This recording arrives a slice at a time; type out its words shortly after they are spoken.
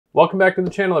Welcome back to the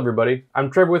channel, everybody.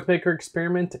 I'm Trevor with Maker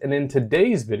Experiment, and in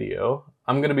today's video,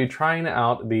 I'm going to be trying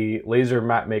out the Laser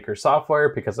Map Maker software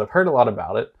because I've heard a lot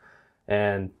about it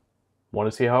and want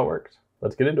to see how it works.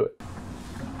 Let's get into it.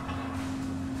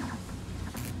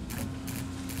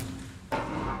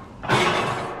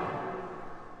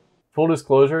 Full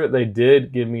disclosure, they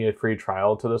did give me a free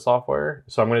trial to the software,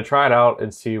 so I'm going to try it out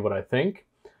and see what I think.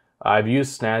 I've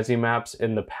used Snazzy Maps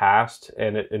in the past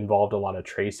and it involved a lot of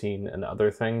tracing and other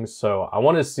things. So I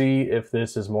want to see if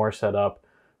this is more set up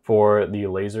for the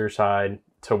laser side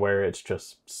to where it's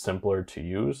just simpler to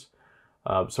use.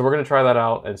 So we're going to try that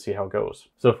out and see how it goes.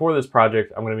 So for this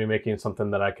project, I'm going to be making something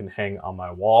that I can hang on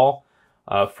my wall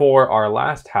for our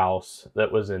last house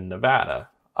that was in Nevada.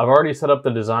 I've already set up the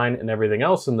design and everything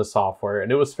else in the software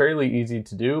and it was fairly easy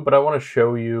to do, but I want to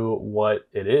show you what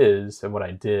it is and what I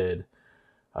did.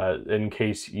 In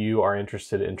case you are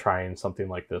interested in trying something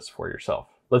like this for yourself.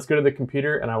 Let's go to the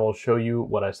computer and I will show you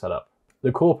what I set up.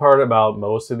 The cool part about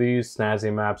most of these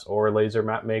Snazzy Maps or Laser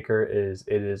Map Maker is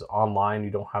it is online.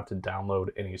 You don't have to download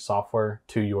any software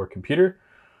to your computer.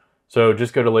 So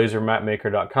just go to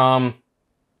lasermapmaker.com.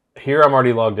 Here I'm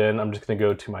already logged in. I'm just going to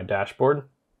go to my dashboard.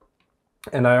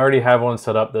 And I already have one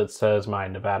set up that says my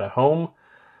Nevada home.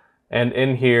 And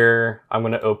in here, I'm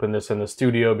going to open this in the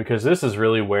studio because this is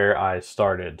really where I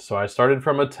started. So I started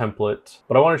from a template,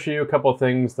 but I want to show you a couple of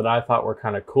things that I thought were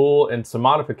kind of cool and some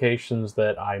modifications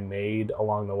that I made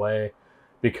along the way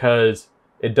because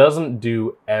it doesn't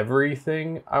do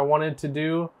everything I wanted to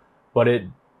do, but it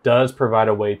does provide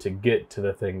a way to get to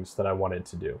the things that I wanted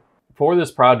to do. For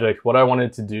this project, what I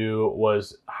wanted to do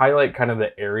was highlight kind of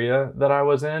the area that I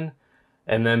was in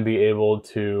and then be able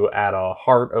to add a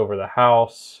heart over the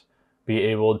house, be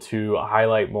able to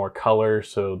highlight more color,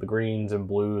 so the greens and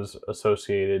blues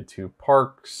associated to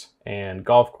parks and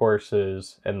golf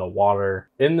courses and the water.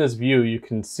 In this view, you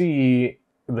can see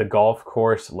the golf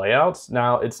course layouts.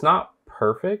 Now, it's not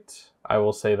perfect, I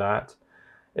will say that.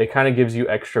 It kind of gives you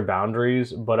extra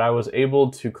boundaries, but I was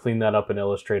able to clean that up in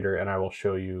Illustrator and I will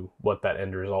show you what that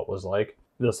end result was like.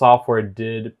 The software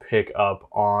did pick up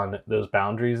on those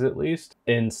boundaries at least.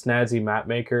 In Snazzy Map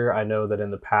Maker, I know that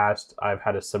in the past I've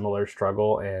had a similar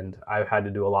struggle and I've had to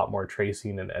do a lot more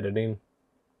tracing and editing.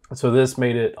 So this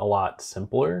made it a lot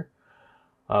simpler,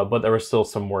 but there was still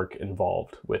some work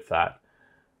involved with that.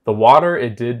 The water,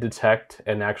 it did detect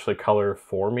and actually color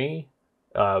for me,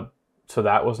 so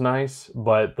that was nice.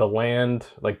 But the land,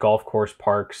 like golf course,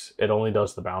 parks, it only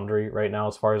does the boundary right now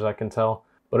as far as I can tell.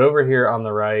 But over here on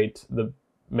the right, the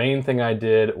main thing I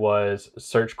did was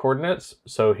search coordinates.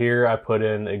 So here I put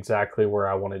in exactly where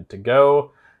I wanted to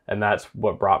go, and that's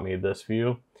what brought me this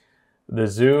view. The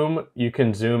zoom, you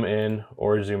can zoom in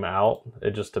or zoom out.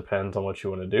 It just depends on what you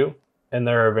want to do. And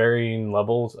there are varying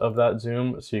levels of that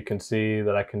zoom. So you can see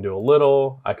that I can do a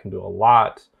little, I can do a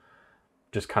lot.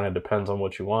 Just kind of depends on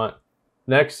what you want.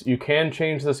 Next, you can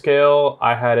change the scale.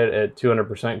 I had it at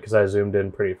 200% because I zoomed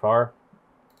in pretty far.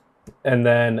 And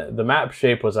then the map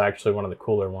shape was actually one of the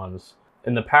cooler ones.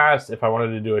 In the past, if I wanted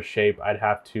to do a shape, I'd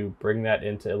have to bring that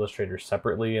into Illustrator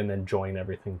separately and then join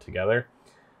everything together.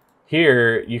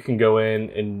 Here, you can go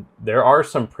in and there are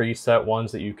some preset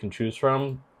ones that you can choose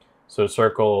from. So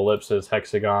circle, ellipses,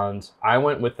 hexagons. I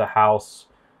went with the house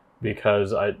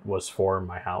because it was for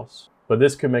my house. But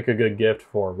this could make a good gift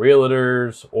for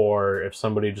realtors, or if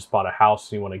somebody just bought a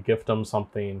house and you want to gift them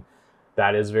something,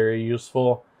 that is very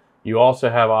useful. You also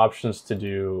have options to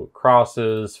do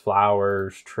crosses,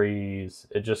 flowers, trees.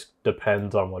 It just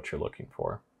depends on what you're looking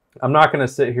for. I'm not going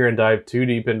to sit here and dive too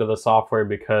deep into the software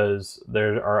because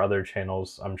there are other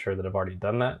channels I'm sure that have already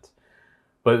done that.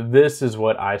 But this is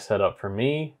what I set up for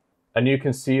me. And you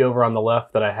can see over on the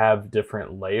left that I have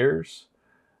different layers,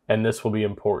 and this will be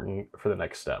important for the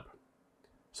next step.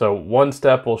 So one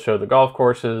step will show the golf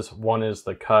courses, one is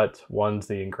the cut, one's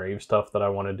the engraved stuff that I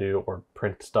want to do or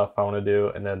print stuff I want to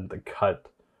do, and then the cut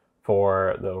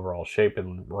for the overall shape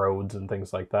and roads and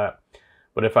things like that.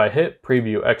 But if I hit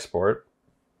preview export,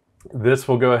 this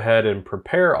will go ahead and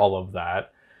prepare all of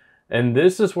that. And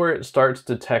this is where it starts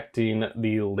detecting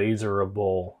the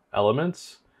laserable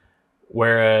elements,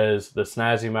 whereas the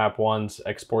Snazzy Map ones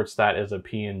exports that as a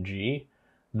PNG.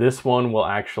 This one will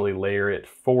actually layer it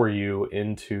for you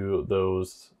into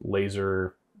those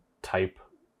laser type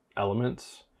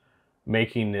elements,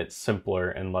 making it simpler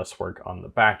and less work on the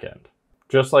back end.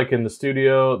 Just like in the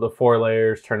studio, the 4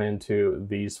 layers turn into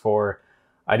these 4.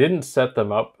 I didn't set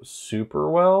them up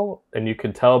super well, and you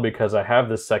can tell because I have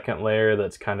the second layer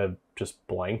that's kind of just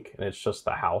blank and it's just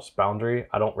the house boundary.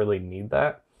 I don't really need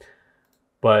that.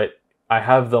 But I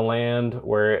have the land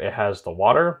where it has the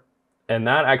water, And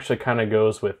that actually kind of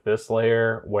goes with this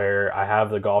layer where I have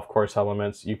the golf course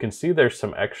elements. You can see there's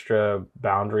some extra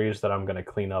boundaries that I'm going to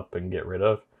clean up and get rid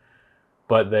of,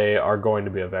 but they are going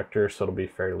to be a vector, so it'll be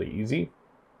fairly easy.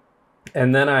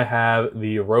 And then I have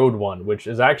the road one, which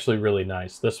is actually really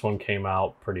nice. This one came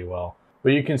out pretty well.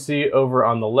 But you can see over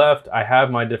on the left, I have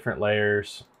my different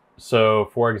layers. So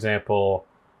for example,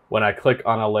 when I click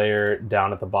on a layer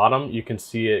down at the bottom, you can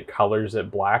see it colors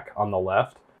it black on the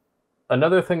left.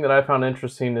 Another thing that I found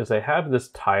interesting is they have this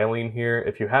tiling here.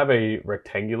 If you have a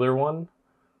rectangular one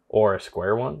or a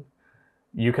square one,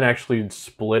 you can actually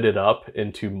split it up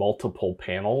into multiple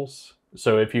panels.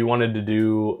 So if you wanted to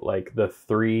do like the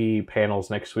 3 panels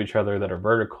next to each other that are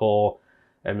vertical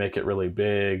and make it really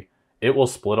big, it will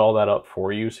split all that up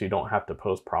for you so you don't have to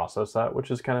post-process that,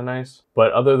 which is kind of nice.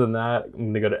 But other than that,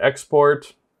 I'm going to go to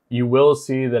export. You will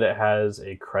see that it has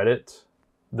a credit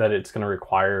that it's going to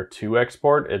require to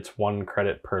export. It's 1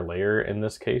 credit per layer in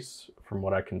this case, from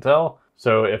what I can tell.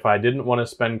 So if I didn't want to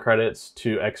spend credits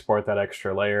to export that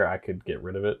extra layer, I could get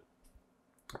rid of it.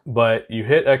 But you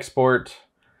hit export,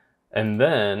 and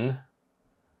then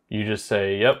you just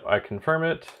say, yep, I confirm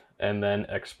it, and then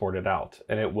export it out.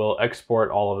 And it will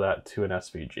export all of that to an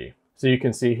SVG. So you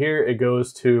can see here, it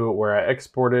goes to where I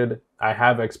exported. I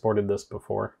have exported this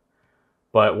before,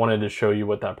 but wanted to show you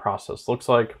what that process looks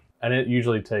like. And it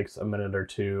usually takes a minute or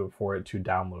 2 for it to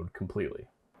download completely.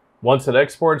 Once it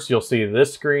exports, you'll see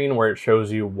this screen where it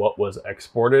shows you what was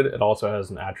exported. It also has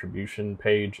an attribution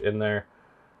page in there.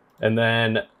 And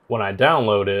then when I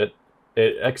download it,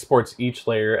 it exports each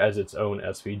layer as its own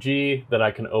SVG that I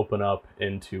can open up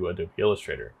into Adobe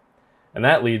Illustrator. And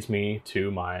that leads me to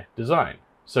my design.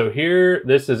 So here,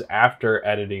 this is after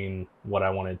editing what I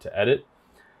wanted to edit.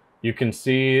 You can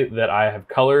see that I have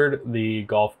colored the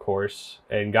golf course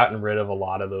and gotten rid of a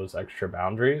lot of those extra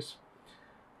boundaries.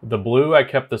 The blue I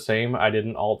kept the same. I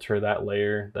didn't alter that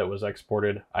layer that was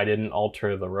exported. I didn't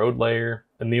alter the road layer.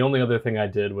 And the only other thing I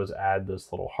did was add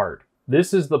this little heart.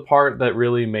 This is the part that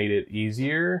really made it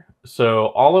easier. So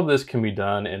all of this can be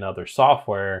done in other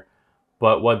software,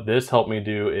 but what this helped me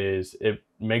do is it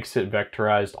makes it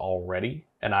vectorized already,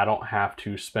 and I don't have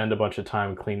to spend a bunch of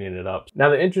time cleaning it up. Now,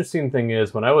 the interesting thing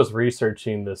is when I was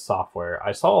researching this software,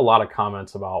 I saw a lot of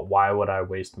comments about why would I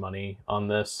waste money on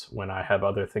this when I have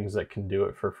other things that can do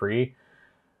it for free.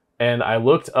 And I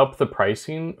looked up the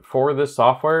pricing for this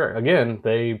software. Again,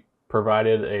 they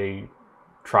provided a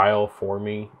trial for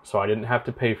me, so I didn't have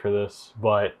to pay for this.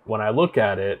 But when I look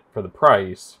at it for the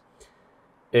price,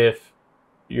 if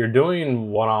you're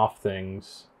doing one-off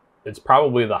things, it's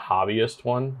probably the hobbyist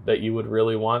one that you would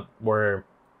really want, where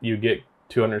you get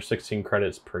 216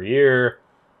 credits per year,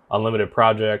 unlimited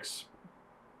projects.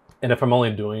 And if I'm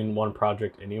only doing one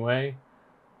project anyway,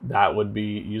 that would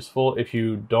be useful. If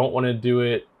you don't want to do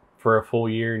it for a full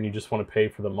year and you just want to pay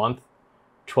for the month,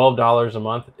 $12 a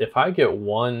month. If I get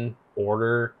one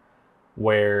order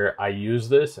where I use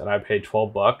this and I pay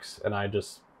 12 bucks and I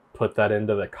just put that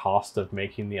into the cost of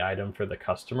making the item for the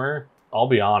customer, I'll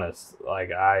be honest,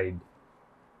 like I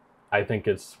think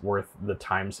it's worth the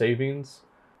time savings.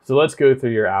 So let's go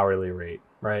through your hourly rate,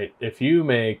 right? If you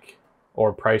make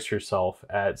or price yourself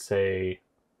at say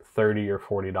 $30 or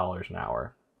 $40 an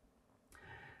hour,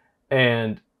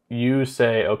 and you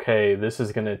say, okay, this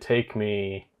is going to take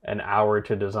me an hour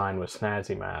to design with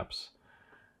Snazzy Maps.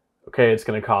 Okay, it's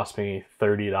going to cost me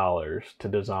 $30 to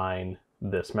design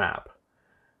this map.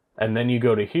 And then you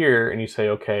go to here and you say,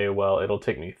 okay, well, it'll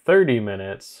take me 30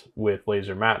 minutes with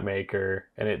Laser Map Maker,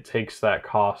 and it takes that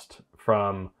cost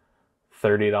from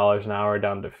 $30 an hour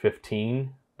down to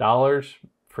 $15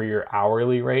 for your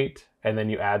hourly rate. And then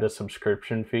you add the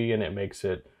subscription fee and it makes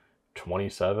it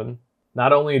 $27.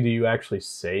 Not only do you actually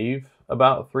save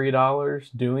about $3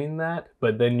 doing that,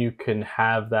 but then you can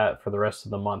have that for the rest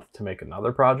of the month to make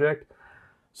another project.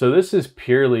 So this is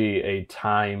purely a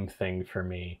time thing for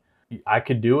me. I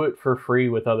could do it for free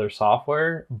with other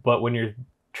software, but when you're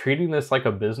treating this like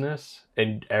a business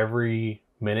and every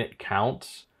minute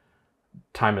counts,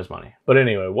 time is money. But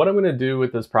anyway, what I'm going to do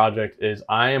with this project is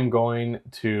I am going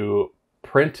to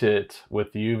print it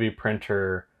with the UV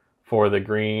printer for the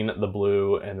green, the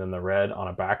blue, and then the red on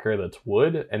a backer that's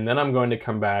wood. And then I'm going to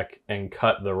come back and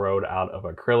cut the road out of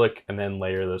acrylic and then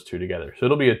layer those two together. So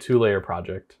it'll be a 2-layer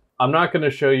project. I'm not going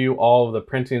to show you all of the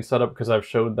printing setup because I've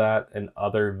showed that in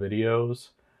other videos.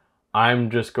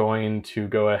 I'm just going to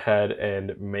go ahead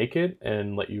and make it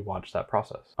and let you watch that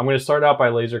process. I'm going to start out by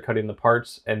laser cutting the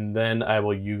parts, and then I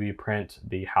will UV print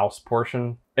the house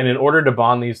portion. And in order to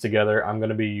bond these together, I'm going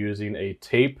to be using a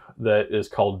tape that is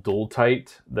called Dual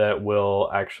Tight that will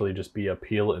actually just be a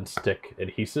peel and stick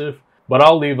adhesive. But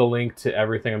I'll leave a link to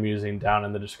everything I'm using down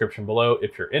in the description below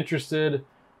if you're interested.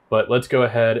 But let's go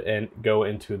ahead and go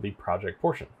into the project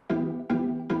portion.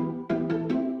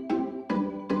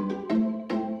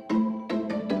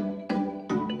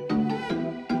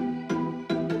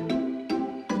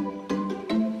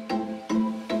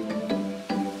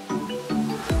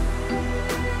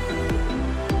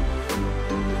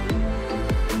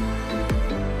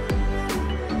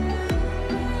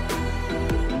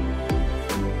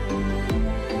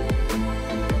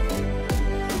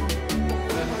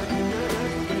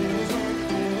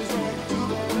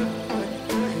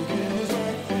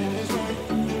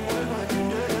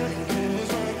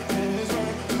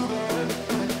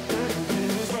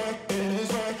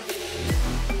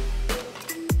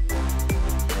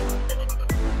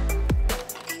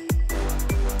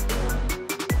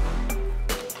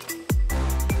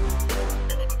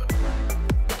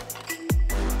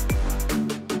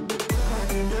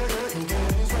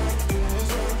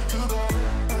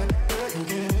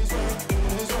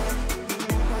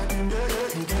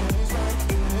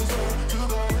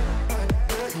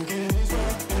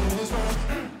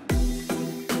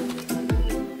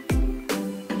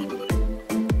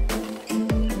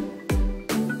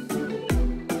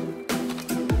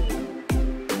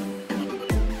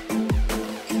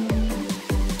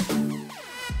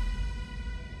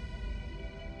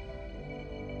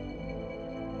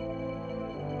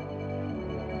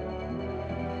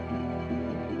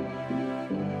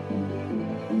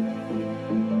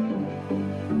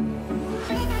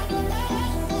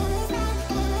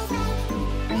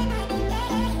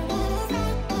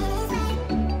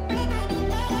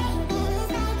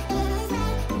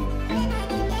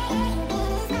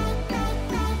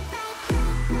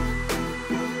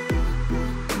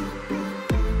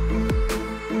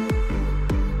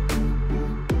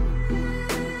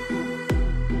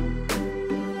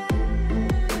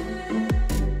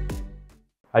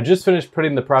 I just finished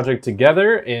putting the project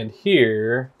together, and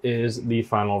here is the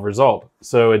final result.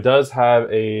 So it does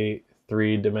have a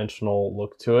three-dimensional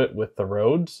look to it with the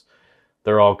roads.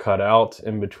 They're all cut out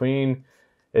in between.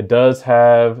 It does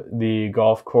have the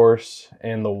golf course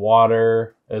and the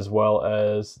water, as well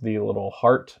as the little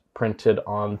heart printed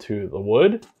onto the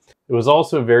wood. It was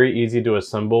also very easy to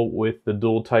assemble with the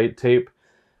dual tight tape.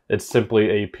 It's simply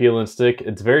a peel and stick.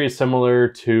 It's very similar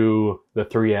to the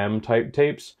 3M type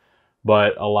tapes,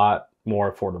 but a lot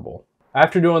more affordable.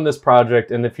 After doing this project,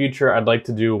 in the future, I'd like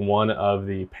to do one of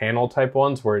the panel type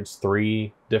ones where it's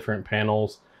 3 different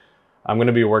panels. I'm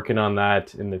gonna be working on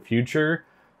that in the future.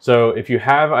 So if you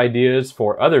have ideas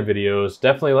for other videos,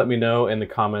 definitely let me know in the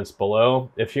comments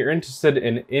below. If you're interested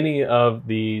in any of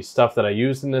the stuff that I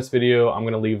used in this video, I'm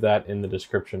gonna leave that in the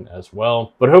description as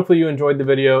well. But hopefully you enjoyed the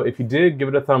video. If you did, give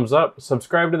it a thumbs up,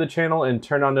 subscribe to the channel, and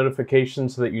turn on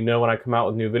notifications so that you know when I come out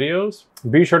with new videos.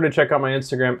 Be sure to check out my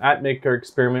Instagram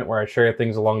 @MakeOurExperiment, where I share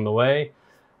things along the way.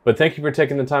 But thank you for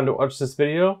taking the time to watch this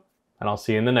video, and I'll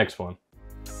see you in the next one.